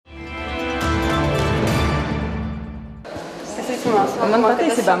Man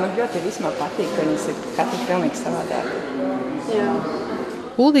patiesībā ļoti vismā patīk, ka viņas ir katra pilnīgi savādāk. Jā.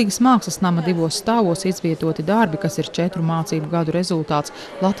 Kuldīgas Mākslas nama 2 stāvos izvietoti darbi, kas ir 4 mācību gadu rezultāts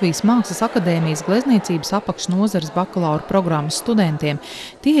Latvijas Mākslas akadēmijas Glezniecības apakšnozares bakalauru programmas studentiem.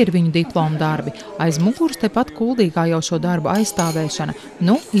 Tie ir viņu diplomdarbi. Aiz muguras tepat Kuldīgā jau šo darbu aizstāvēšana.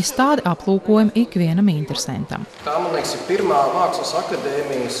 Izstāde aplūkojam ikvienam interesantam. Tā, man liekas, ir pirmā Mākslas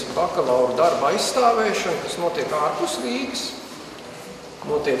akadēmijas bakalauru darba aizstāvēšana, kas notiek ārpus Rīgas,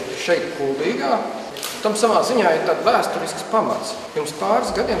 notiek šeit Kuldīgā. Tam savā ziņā ir tāds vēsturisks pamats. Pirms pāris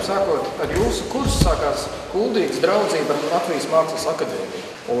gadiem, sākot ar jūsu kursu, sākās Kuldīgas draudzība ar Latvijas Mākslas akadēmiju.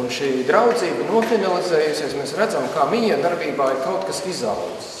 Un šī draudzība nofinalizējusies, mēs redzam, kā miedarbībā ir kaut kas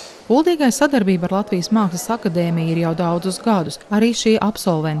izaudzis. Kuldīgai sadarbība ar Latvijas Mākslas akadēmiju ir jau daudzus gadus. Arī šie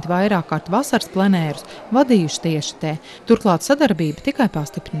absolventi vairāk kārt vasaras plenērus vadījuši tieši te. Turklāt sadarbība tikai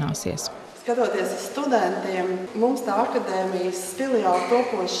pastiprināsies. Skatoties uz studentiem, mums tā akadēmijas filiāla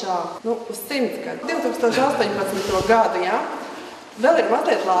topošā uz 100 gadu. 2018. gadu, jā. Vēl ir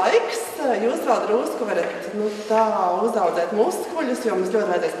mazliet laiks, jūs vēl drusku varat tā uzaudzēt muskuļus, jo mums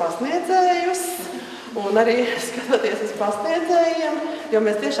ļoti vajadzēs pasniedzējus. Un arī skatoties uz pasniedzējiem, jo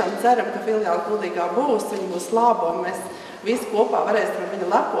mēs tiešām ceram, ka filiāla Kuldīgā būs, viņa būs laba, un mēs visi kopā varēsim ar viņu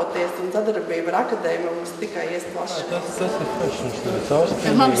lepoties, un sadarbība ar akadēmiju mums tikai ies plaši. Tas ir forši, viņš ir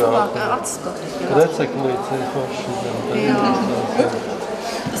caurspīdīgāk. Mums labāk atskatīt. Receklīts ir forši. Jā.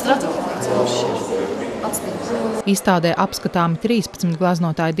 Tas redzot, kāds forši. Izstādē apskatāmi 13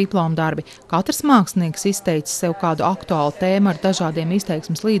 gleznotāju diplomdarbi. Katrs mākslinieks izteicis sev kādu aktuālu tēmu ar dažādiem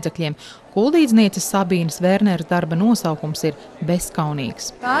izteiksmes līdzekļiem. Kuldīdznieces Sabīnes Vērneres darba nosaukums ir bezskaunīgs.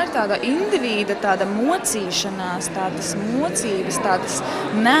 Tā ir tāda indivīda, tāda mocīšanās, tādas mocības, tādas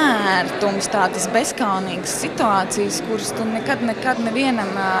neērtums, tādas bezskaunīgas situācijas, kuras tu nekad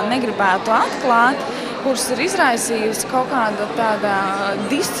nevienam negribētu atklāt, kuras ir izraisījusi kaut kāda tāda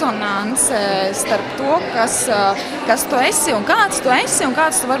disonance starp to, kas tu esi un kāds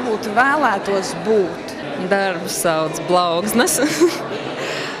tu varbūt vēlētos būt. Darbu sauc blaugsnes.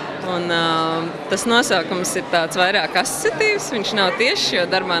 Un, tas nosaukums ir tāds vairāk asociatīvs. Viņš nav tieši, jo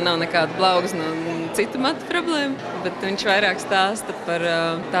darbā nav nekāda blaugsna un citu matu problēmu, bet viņš vairāk stāsta par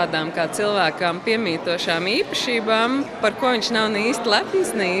tādām kā cilvēkām piemītošām īpašībām, par ko viņš nav ne īsti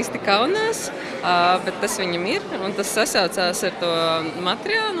lepns, ne īsti kaunās, bet tas viņam ir, un tas sasaucās ar to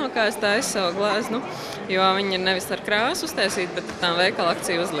materiālu, no kā es taisu savu gleznu, jo viņi ir nevis ar krāsu uztaisīti, bet ar tām veikala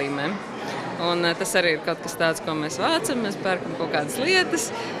akciju uzlīmēm. Un tas arī ir kaut kas tāds, ko mēs vācam, mēs pērkam kaut kādas lietas,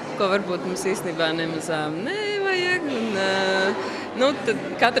 ko varbūt mums īstenībā nemazām nevajag. Un, tad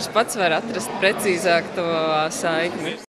katrs pats var atrast precīzāk to saikni.